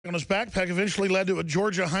On his backpack eventually led to a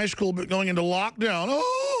Georgia high school going into lockdown.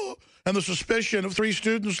 Oh, and the suspicion of 3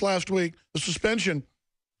 students last week, the suspension.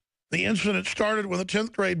 The incident started when a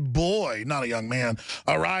 10th grade boy, not a young man,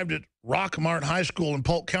 arrived at Rockmart High School in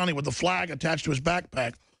Polk County with the flag attached to his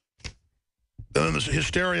backpack. And then the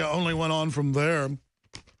hysteria only went on from there.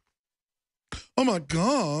 Oh my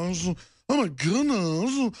gosh. Oh my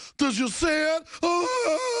goodness. Did you see it?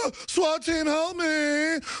 Oh, SWAT team, help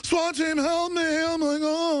me. SWAT team, help me. Oh my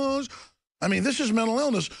gosh. I mean, this is mental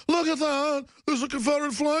illness. Look at that. There's a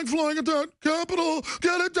Confederate flag flying at that Capitol.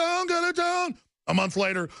 Get it down, get it down. A month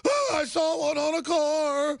later, oh, I saw one on a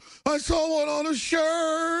car. I saw one on a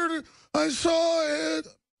shirt. I saw it.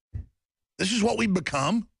 This is what we've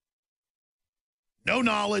become. No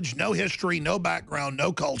knowledge, no history, no background,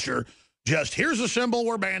 no culture. Just here's a symbol,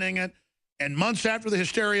 we're banning it. And months after the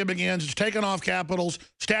hysteria begins, it's taken off capitals,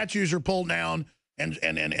 statues are pulled down,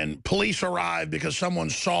 and police arrive because someone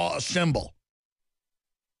saw a symbol.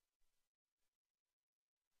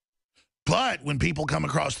 But when people come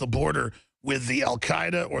across the border with the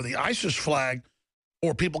Al-Qaeda or the ISIS flag,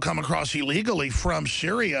 or people come across illegally from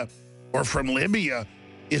Syria or from Libya,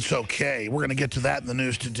 it's okay. We're going to get to that in the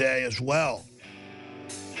news today as well.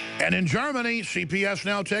 And in Germany, CPS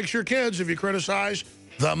now takes your kids if you criticize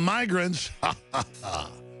the migrants.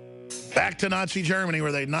 Back to Nazi Germany,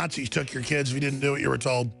 where Nazis took your kids if you didn't do what you were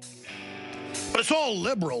told. But it's all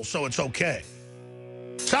liberal, so it's okay.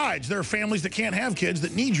 Besides, there are families that can't have kids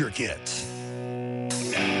that need your kids.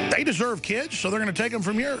 They deserve kids, so they're going to take them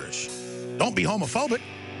from yours. Don't be homophobic.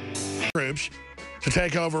 Groups to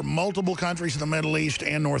take over multiple countries in the Middle East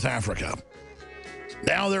and North Africa.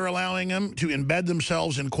 Now they're allowing them to embed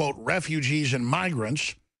themselves in, quote, refugees and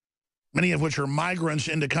migrants, many of which are migrants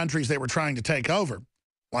into countries they were trying to take over,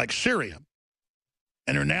 like Syria,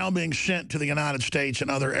 and are now being sent to the United States and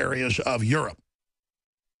other areas of Europe.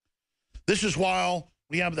 This is while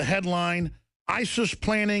we have the headline, ISIS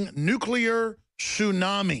planning nuclear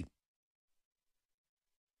tsunami.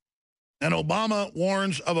 And Obama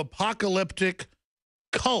warns of apocalyptic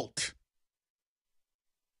cult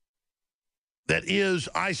that is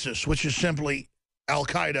ISIS, which is simply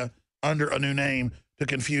Al-Qaeda under a new name to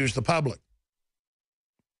confuse the public.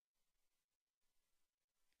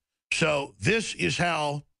 So this is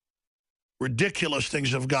how ridiculous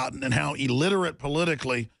things have gotten and how illiterate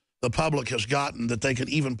politically the public has gotten that they could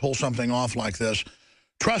even pull something off like this.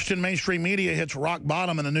 Trust in mainstream media hits rock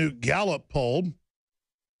bottom in a new Gallup poll.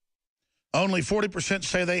 Only 40%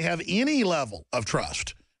 say they have any level of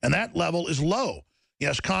trust, and that level is low.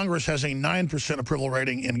 Yes, Congress has a 9% approval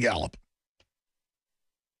rating in Gallup.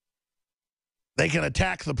 They can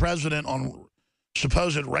attack the president on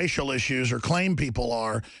supposed racial issues or claim people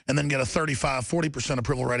are and then get a 35-40%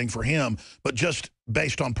 approval rating for him, but just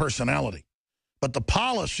based on personality. But the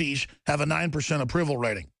policies have a 9% approval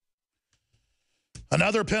rating.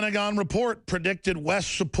 Another Pentagon report predicted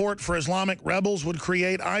West support for Islamic rebels would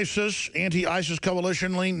create ISIS. Anti-ISIS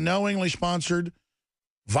coalition knowingly sponsored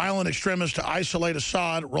violent extremists to isolate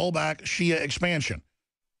Assad, roll back Shia expansion.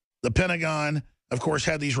 The Pentagon, of course,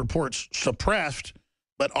 had these reports suppressed,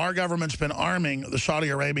 but our government's been arming the Saudi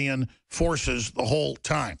Arabian forces the whole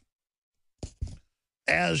time.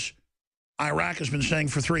 As Iraq has been saying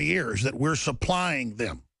for 3 years, that we're supplying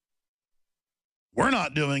them. We're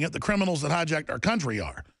not doing it. The criminals that hijacked our country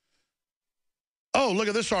are. Oh, look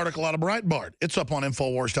at this article out of Breitbart. It's up on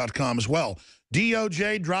Infowars.com as well.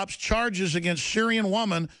 DOJ drops charges against Syrian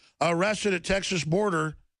woman arrested at Texas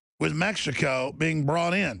border with Mexico being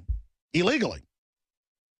brought in illegally.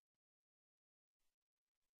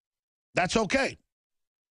 That's okay.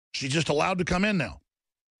 She's just allowed to come in now.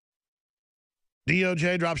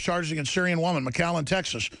 DOJ drops charges against Syrian woman, McAllen,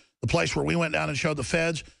 Texas, the place where we went down and showed the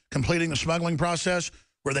feds completing the smuggling process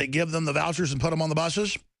where they give them the vouchers and put them on the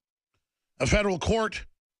buses. A federal court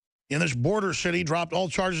in this border city dropped all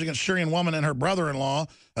charges against Syrian woman and her brother-in-law,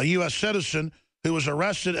 a U.S. citizen who was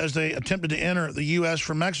arrested as they attempted to enter the U.S.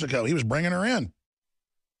 from Mexico. He was bringing her in.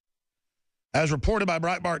 As reported by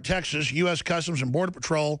Breitbart, Texas, U.S. Customs and Border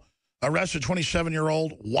Patrol arrested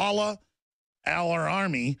 27-year-old Wala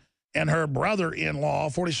al-Arami and her brother-in-law,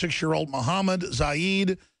 46-year-old Mohammed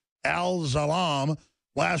Zaid al-Zalam,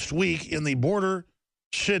 last week in the border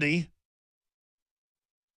city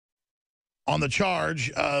on the charge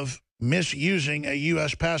of misusing a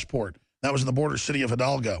U.S. passport. That was in the border city of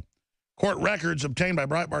Hidalgo. Court records obtained by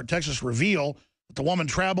Breitbart, Texas, reveal that the woman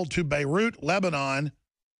traveled to Beirut, Lebanon,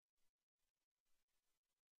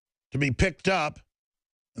 to be picked up,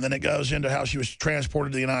 and then it goes into how she was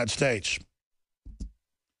transported to the United States.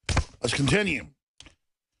 Let's continue.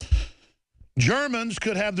 Germans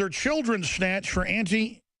could have their children snatched for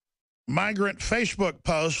migrant Facebook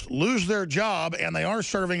post lose their job, and they are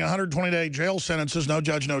serving 120-day jail sentences, no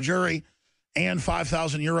judge, no jury, and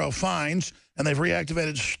 5,000 euro fines, and they've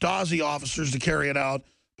reactivated Stasi officers to carry it out.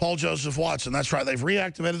 Paul Joseph Watson, that's right, they've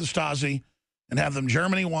reactivated the Stasi and have them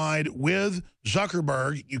Germany-wide with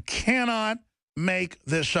Zuckerberg. You cannot make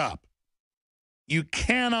this up. You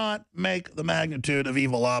cannot make the magnitude of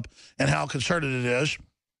evil up and how concerted it is.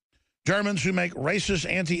 Germans who make racist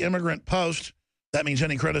anti-immigrant posts, that means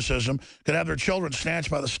any criticism, could have their children snatched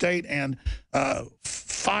by the state and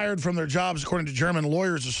fired from their jobs, according to German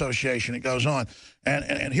Lawyers Association. It goes on.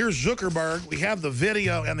 And here's Zuckerberg. We have the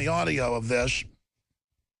video and the audio of this.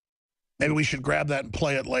 Maybe we should grab that and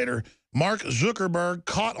play it later. Mark Zuckerberg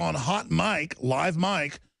caught on hot mic, live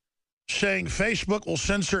mic, saying Facebook will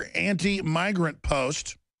censor anti-migrant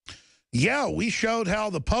posts. Yeah, we showed how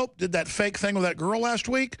the Pope did that fake thing with that girl last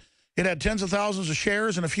week. It had tens of thousands of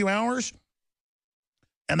shares in a few hours,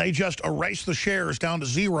 and they just erased the shares down to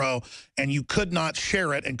 0, and you could not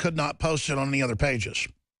share it and could not post it on any other pages.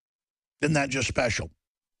 Isn't that just special?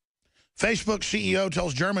 Facebook CEO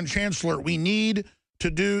tells German Chancellor, we need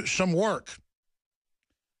to do some work.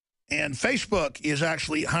 And Facebook is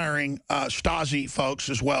actually hiring Stasi folks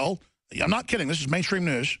as well. I'm not kidding. This is mainstream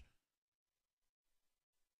news.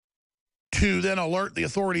 To then alert the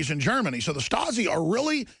authorities in Germany. So the Stasi are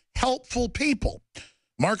really helpful people.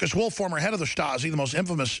 Marcus Wolf, former head of the Stasi, the most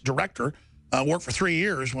infamous director, worked for 3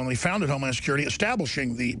 years when they founded Homeland Security,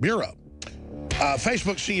 establishing the Bureau.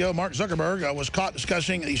 Facebook CEO Mark Zuckerberg was caught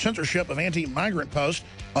discussing the censorship of anti-migrant posts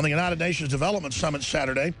on the United Nations Development Summit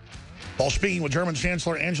Saturday while speaking with German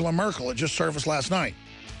Chancellor Angela Merkel. It just surfaced last night.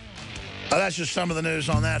 That's just some of the news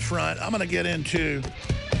on that front. I'm going to get into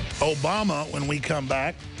Obama when we come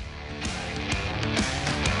back.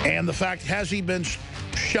 And the fact, has he been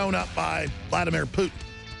shown up by Vladimir Putin?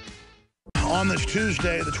 On this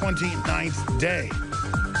Tuesday, the 29th day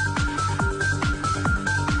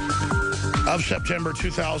of September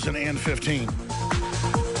 2015.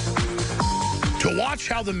 To watch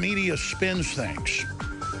how the media spins things.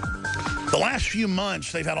 The last few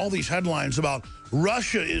months, they've had all these headlines about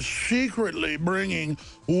Russia is secretly bringing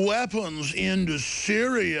weapons into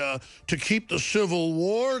Syria to keep the civil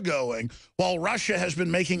war going, while Russia has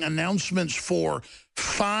been making announcements for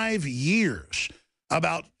 5 years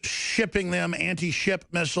about shipping them anti-ship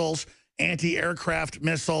missiles, anti-aircraft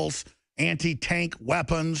missiles, anti-tank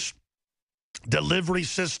weapons, delivery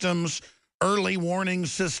systems, early warning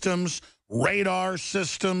systems, radar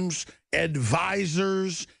systems,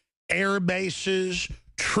 advisors, air bases,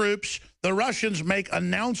 troops. The Russians make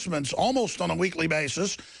announcements almost on a weekly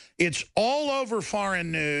basis. It's all over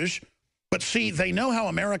foreign news. But see, they know how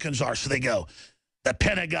Americans are, so they go, the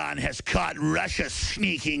Pentagon has caught Russia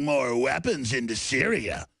sneaking more weapons into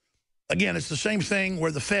Syria. Again, it's the same thing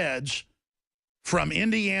where the feds, from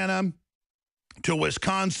Indiana to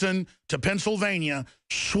Wisconsin to Pennsylvania,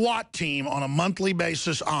 SWAT team on a monthly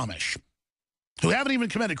basis Amish, who haven't even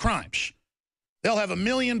committed crimes. They'll have $1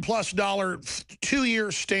 million+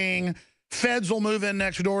 2-year sting. Feds will move in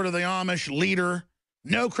next door to the Amish leader.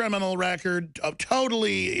 No criminal record.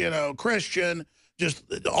 Totally, Christian. Just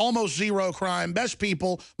almost zero crime. Best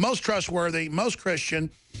people. Most trustworthy. Most Christian.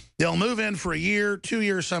 They'll move in for 1 year, 2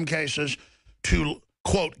 years, some cases, to,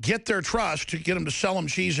 quote, get their trust to get them to sell them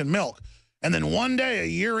cheese and milk. And then one day, a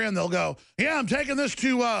year in, they'll go, yeah, I'm taking this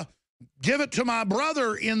to give it to my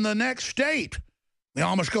brother in the next state. The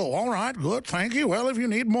Amish go, all right, good, thank you. Well, if you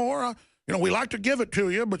need more, we like to give it to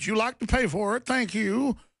you, but you like to pay for it. Thank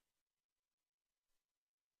you.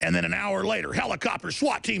 And then an hour later, helicopters,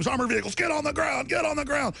 SWAT teams, armored vehicles, get on the ground, get on the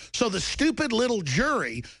ground. So the stupid little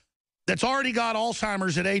jury that's already got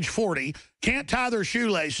Alzheimer's at age 40, can't tie their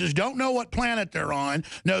shoelaces, don't know what planet they're on,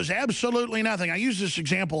 knows absolutely nothing. I use this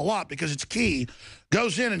example a lot because it's key.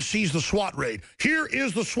 Goes in and sees the SWAT raid. Here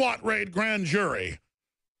is the SWAT raid grand jury.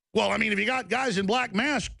 Well, I mean, if you got guys in black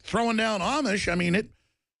masks throwing down Amish, I mean,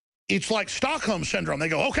 it's like Stockholm Syndrome. They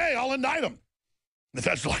go, okay, I'll indict them. The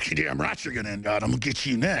feds are like, you damn right you're going to indict them. We'll get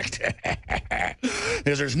you next.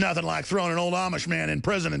 Because there's nothing like throwing an old Amish man in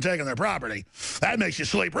prison and taking their property. That makes you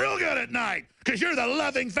sleep real good at night because you're the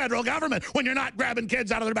loving federal government when you're not grabbing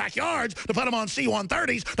kids out of their backyards to put them on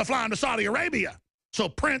C-130s to fly them to Saudi Arabia. So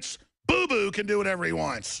Prince Boo-Boo can do whatever he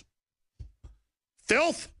wants.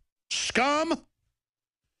 Filth, scum.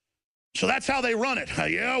 So that's how they run it.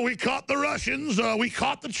 Yeah, we caught the Russians. We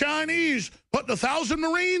caught the Chinese, putting 1,000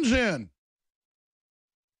 Marines in.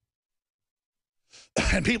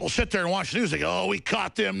 And people sit there and watch the news. They go, oh, we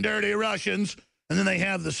caught them dirty Russians. And then they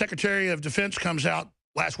have the Secretary of Defense comes out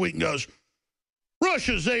last week and goes,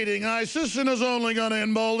 Russia's aiding ISIS and is only going to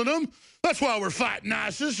embolden them. That's why we're fighting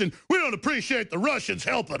ISIS, and we don't appreciate the Russians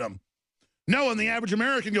helping them. Knowing the average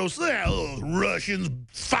American goes, Russians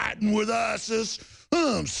fighting with ISIS.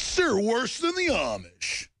 They're worse than the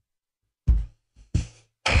Amish.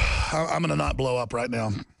 I'm going to not blow up right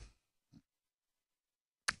now.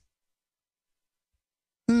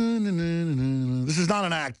 This is not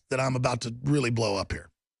an act that I'm about to really blow up here.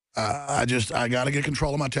 I got to get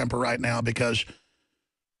control of my temper right now because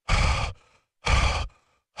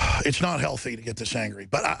it's not healthy to get this angry.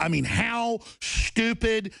 But, I mean, how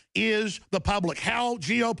stupid is the public? How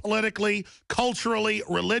geopolitically, culturally,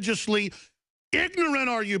 religiously ignorant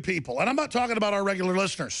are you people? And I'm not talking about our regular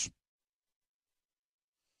listeners.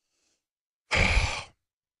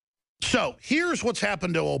 So here's what's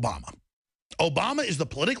happened to Obama. Obama is the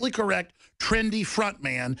politically correct, trendy front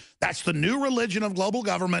man. That's the new religion of global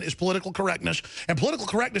government, is political correctness. And political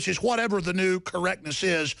correctness is whatever the new correctness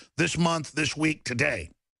is this month, this week, today.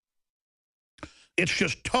 It's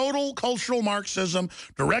just total cultural Marxism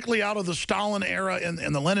directly out of the Stalin era and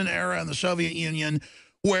the Lenin era and the Soviet Union,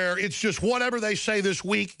 where it's just whatever they say this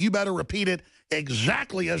week, you better repeat it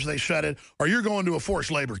exactly as they said it, or you're going to a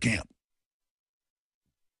forced labor camp.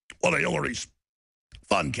 Well, the Hillary's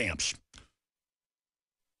fun camps.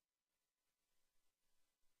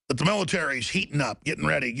 But the military's heating up, getting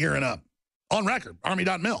ready, gearing up. On record,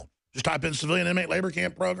 Army.mil. Just type in Civilian Inmate Labor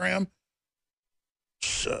Camp Program.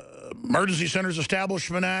 Emergency Centers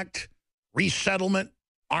Establishment Act. Resettlement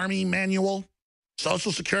Army Manual.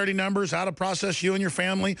 Social Security numbers, how to process you and your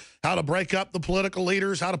family, how to break up the political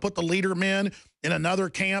leaders, how to put the leader men in another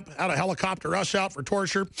camp, how to helicopter us out for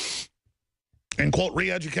torture and, quote,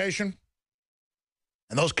 re-education.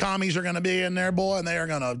 And those commies are going to be in there, boy, and they are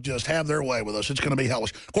going to just have their way with us. It's going to be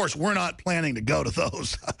hellish. Of course, we're not planning to go to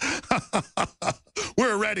those.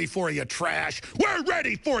 We're ready for you, trash. We're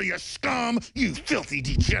ready for you, scum, you filthy,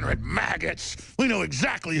 degenerate maggots. We know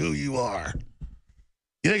exactly who you are.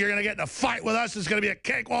 You think you're going to get in a fight with us? It's going to be a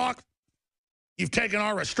cakewalk? You've taken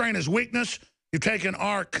our restraint as weakness. You've taken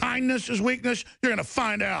our kindness as weakness. You're going to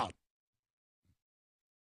find out.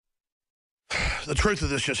 The truth of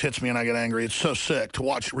this just hits me and I get angry. It's so sick to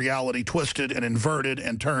watch reality twisted and inverted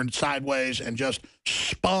and turned sideways and just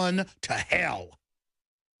spun to hell.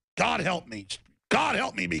 God help me. God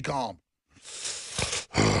help me be calm.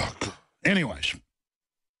 Anyways.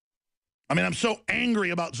 I mean, I'm so angry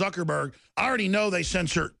about Zuckerberg. I already know they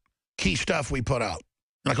censor key stuff we put out.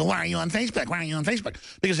 Like, why are you on Facebook? Why are you on Facebook?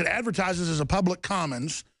 Because it advertises as a public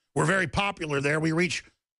commons. We're very popular there. We reach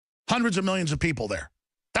hundreds of millions of people there.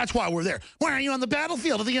 That's why we're there. Why are you on the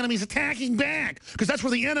battlefield if the enemy's attacking back? Because that's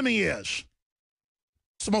where the enemy is.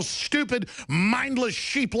 It's the most stupid, mindless,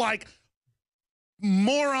 sheep-like,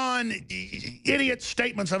 moron, idiot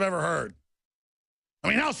statements I've ever heard. I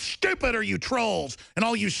mean, how stupid are you trolls and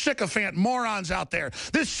all you sycophant morons out there?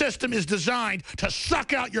 This system is designed to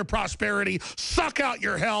suck out your prosperity, suck out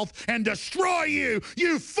your health, and destroy you,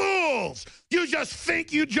 you fools. You just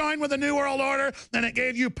think you joined with the New World Order and it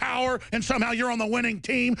gave you power and somehow you're on the winning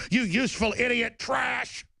team, you useful idiot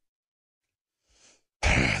trash.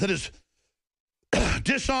 That has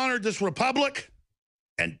dishonored this republic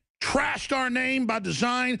and trashed our name by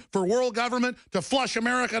design for world government to flush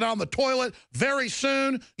America down the toilet. Very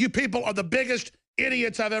soon, you people are the biggest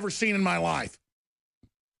idiots I've ever seen in my life.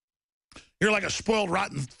 You're like a spoiled,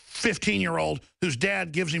 rotten 15-year-old whose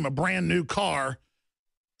dad gives him a brand new car,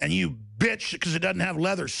 and you bitch because it doesn't have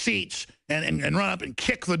leather seats and run up and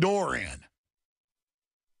kick the door in.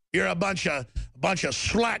 You're a bunch of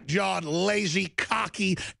slack-jawed, lazy,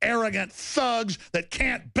 cocky, arrogant thugs that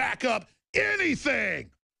can't back up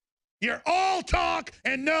anything. You're all talk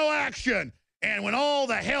and no action. And when all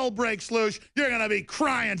the hell breaks loose, you're going to be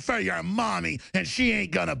crying for your mommy, and she ain't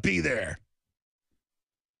going to be there.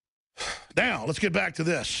 Now, let's get back to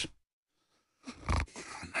this.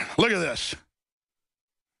 Look at this.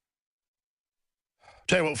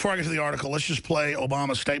 Tell you what, before I get to the article, let's just play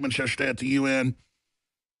Obama's statements yesterday at the UN.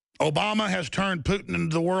 Obama has turned Putin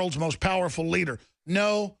into the world's most powerful leader.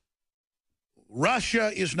 No,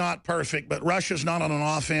 Russia is not perfect, but Russia's not on an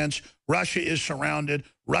offense. Russia is surrounded.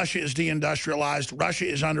 Russia is deindustrialized. Russia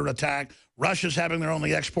is under attack. Russia's having their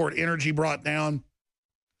only export energy brought down.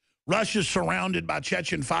 Russia's surrounded by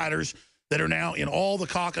Chechen fighters that are now in all the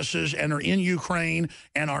Caucasus and are in Ukraine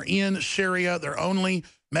and are in Syria, their only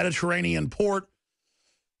Mediterranean port,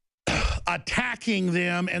 attacking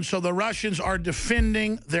them. And so the Russians are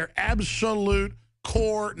defending their absolute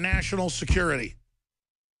core national security.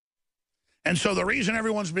 And so the reason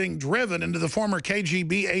everyone's being driven into the former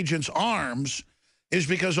KGB agent's arms is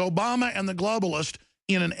because Obama and the globalists,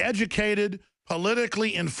 in an educated,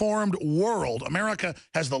 politically informed world. America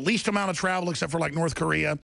has the least amount of travel except for like North Korea.